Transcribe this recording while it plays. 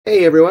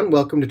Hey everyone,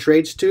 welcome to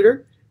Trades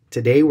Tutor.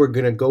 Today we're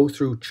going to go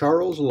through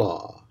Charles'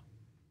 Law.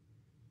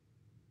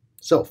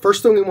 So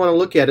first thing we want to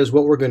look at is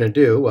what we're going to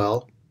do.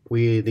 Well,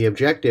 the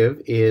objective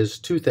is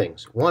two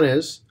things. One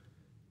is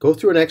go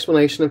through an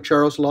explanation of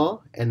Charles'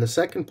 Law, and the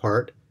second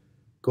part,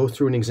 go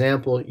through an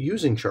example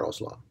using Charles'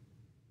 Law.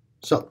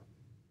 So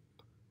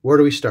where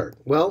do we start?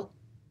 Well,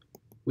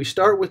 we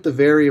start with the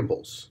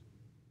variables.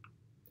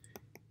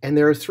 And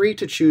there are three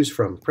to choose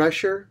from: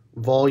 pressure,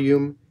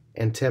 volume,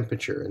 and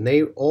temperature, and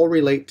they all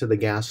relate to the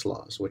gas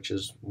laws, which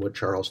is what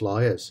Charles' Law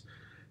is.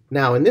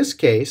 Now, in this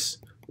case,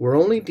 we're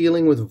only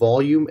dealing with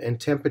volume and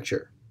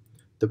temperature.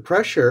 The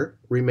pressure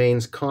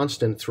remains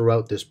constant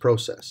throughout this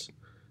process.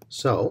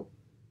 So,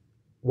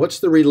 what's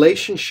the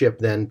relationship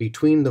then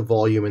between the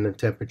volume and the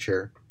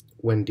temperature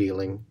when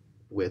dealing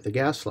with the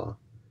gas law?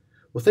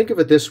 Well, think of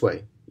it this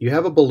way. You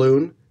have a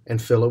balloon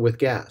and fill it with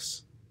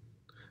gas.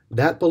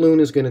 That balloon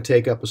is going to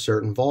take up a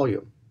certain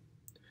volume.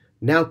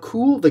 Now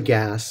cool the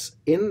gas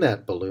in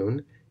that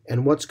balloon,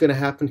 and what's going to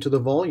happen to the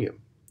volume?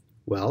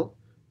 Well,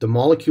 the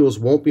molecules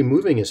won't be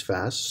moving as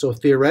fast, so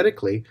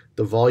theoretically,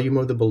 the volume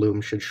of the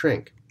balloon should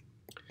shrink.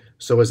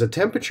 So as the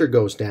temperature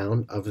goes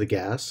down of the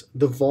gas,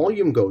 the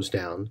volume goes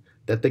down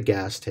that the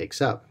gas takes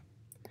up.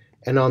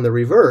 And on the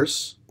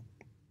reverse,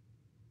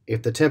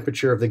 if the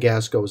temperature of the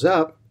gas goes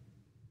up,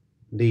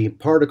 the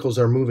particles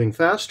are moving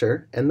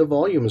faster and the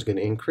volume is going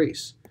to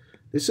increase.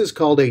 This is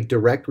called a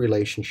direct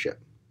relationship.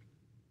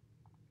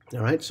 All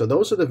right, so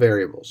those are the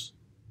variables.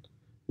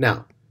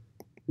 Now,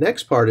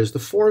 next part is the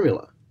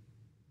formula.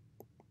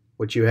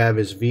 What you have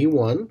is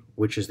V1,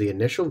 which is the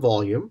initial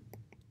volume.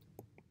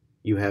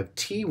 You have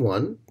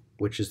T1,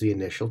 which is the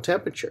initial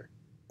temperature.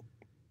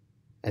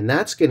 And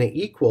that's going to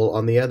equal,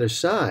 on the other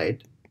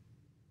side,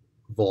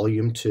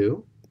 volume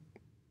 2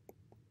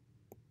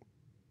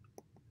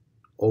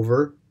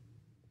 over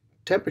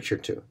temperature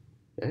 2.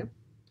 Okay?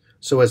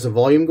 So as the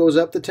volume goes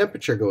up, the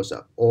temperature goes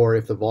up. Or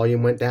if the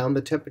volume went down,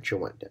 the temperature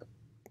went down.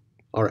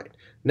 All right,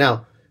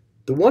 now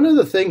the one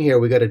other thing here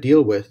we got to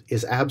deal with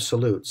is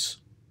absolutes.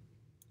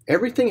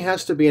 Everything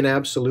has to be an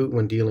absolute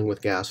when dealing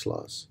with gas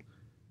laws.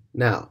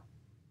 Now,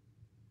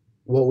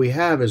 what we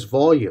have is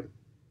volume,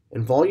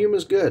 and volume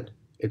is good.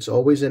 It's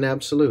always an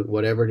absolute,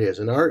 whatever it is.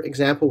 In our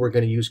example, we're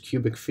going to use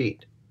cubic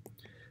feet.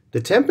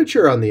 The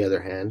temperature, on the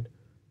other hand,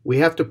 we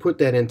have to put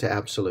that into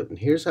absolute, and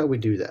here's how we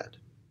do that.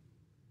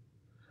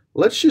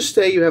 Let's just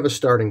say you have a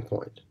starting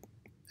point,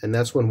 and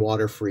that's when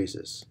water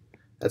freezes.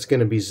 That's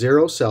going to be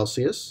 0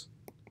 Celsius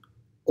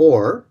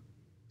or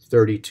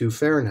 32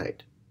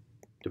 Fahrenheit,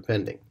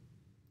 depending.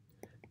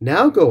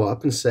 Now go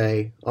up and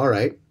say, all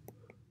right,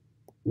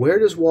 where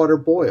does water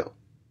boil?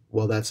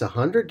 Well, that's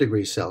 100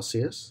 degrees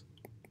Celsius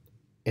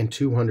and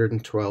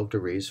 212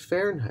 degrees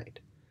Fahrenheit.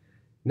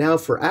 Now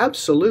for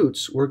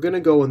absolutes, we're going to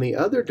go in the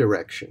other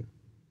direction.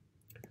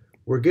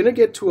 We're going to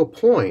get to a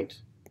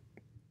point,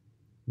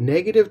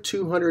 negative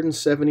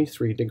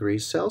 273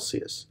 degrees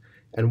Celsius.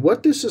 And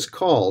what this is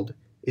called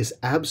is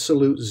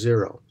absolute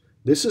zero.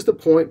 This is the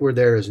point where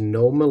there is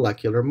no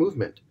molecular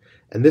movement.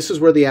 And this is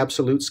where the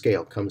absolute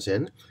scale comes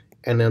in.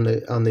 And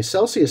on the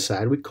Celsius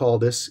side, we call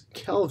this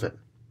Kelvin.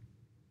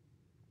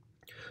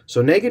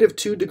 So negative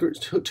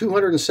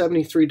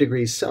 273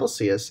 degrees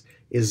Celsius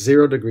is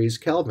 0 degrees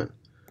Kelvin.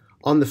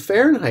 On the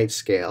Fahrenheit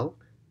scale,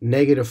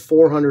 negative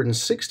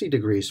 460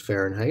 degrees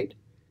Fahrenheit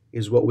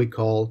is what we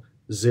call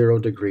 0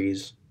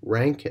 degrees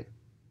Rankine.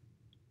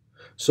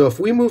 So if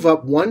we move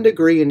up 1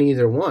 degree in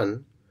either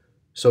one,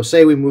 so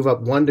say we move up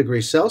 1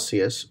 degree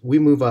Celsius, we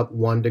move up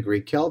 1 degree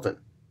Kelvin.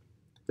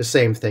 The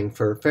same thing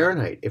for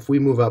Fahrenheit. If we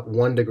move up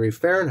 1 degree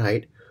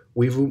Fahrenheit,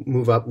 we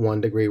move up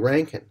 1 degree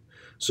Rankine.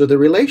 So the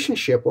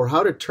relationship, or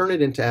how to turn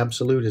it into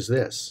absolute, is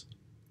this.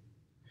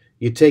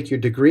 You take your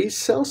degrees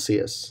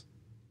Celsius,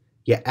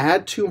 you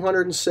add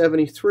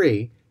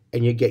 273,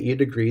 and you get your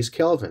degrees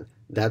Kelvin.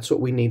 That's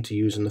what we need to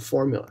use in the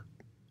formula.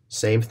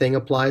 Same thing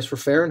applies for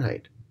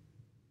Fahrenheit.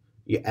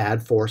 You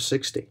add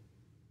 460.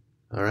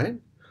 All right?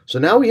 So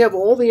now we have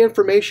all the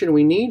information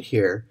we need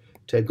here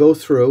to go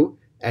through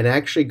and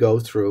actually go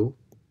through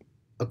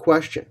a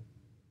question.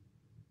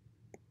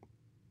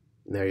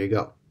 And there you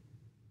go.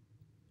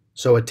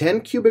 So a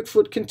 10 cubic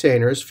foot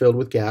container is filled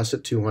with gas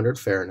at 200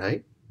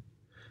 Fahrenheit.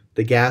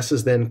 The gas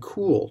is then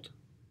cooled.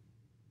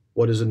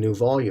 What is a new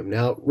volume?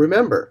 Now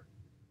remember,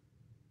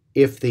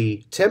 if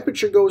the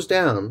temperature goes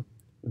down,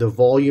 the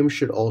volume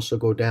should also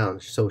go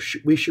down. So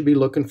we should be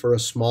looking for a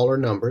smaller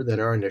number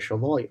than our initial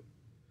volume.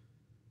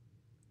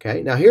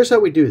 Okay, now here's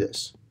how we do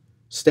this.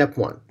 Step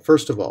 1,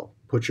 first of all,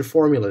 put your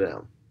formula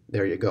down.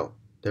 There you go.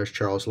 There's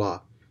Charles'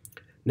 Law.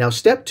 Now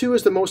step 2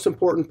 is the most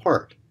important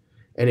part.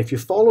 And if you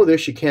follow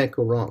this, you can't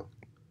go wrong.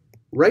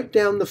 Write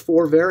down the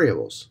 4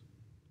 variables.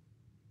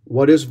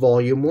 What is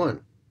volume 1?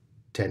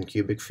 10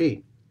 cubic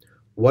feet.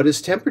 What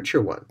is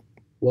temperature 1?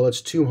 Well, it's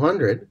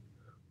 200,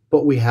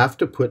 but we have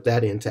to put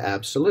that into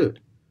absolute.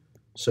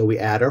 So we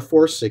add our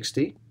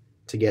 460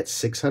 to get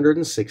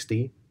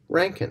 660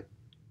 Rankine.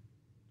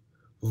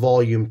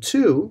 Volume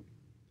 2,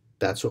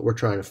 that's what we're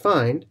trying to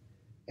find,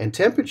 and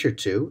temperature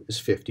 2 is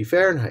 50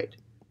 Fahrenheit.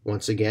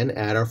 Once again,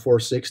 add our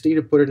 460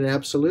 to put it in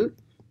absolute,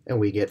 and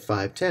we get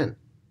 510.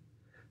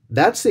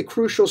 That's the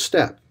crucial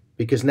step,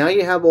 because now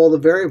you have all the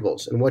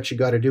variables, and what you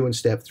got to do in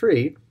step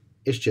 3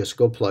 is just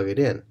go plug it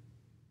in.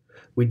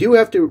 We do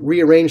have to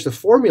rearrange the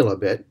formula a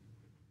bit,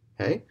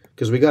 okay,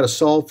 because we got to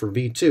solve for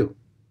V2,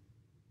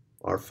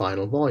 our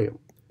final volume.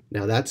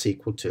 Now that's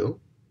equal to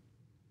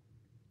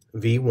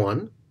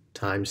V1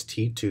 times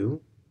T2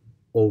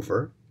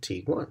 over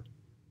T1.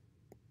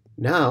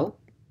 Now,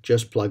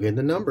 just plug in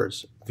the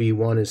numbers.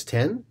 V1 is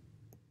 10,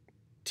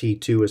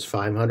 T2 is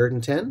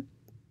 510,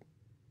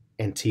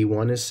 and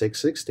T1 is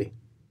 660.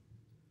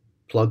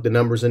 Plug the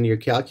numbers into your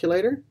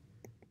calculator,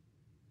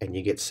 and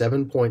you get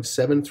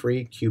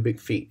 7.73 cubic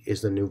feet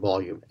is the new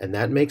volume. And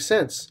that makes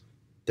sense.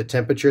 The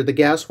temperature of the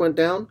gas went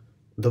down,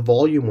 the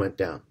volume went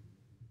down.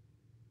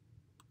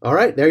 All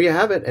right, there you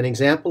have it, an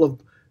example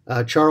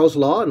of Charles'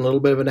 Law and a little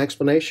bit of an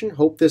explanation.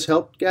 Hope this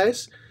helped,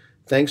 guys.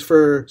 Thanks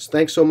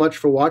so much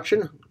for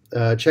watching.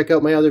 Check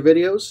out my other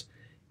videos.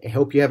 I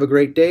hope you have a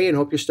great day and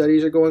hope your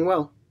studies are going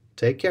well.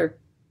 Take care.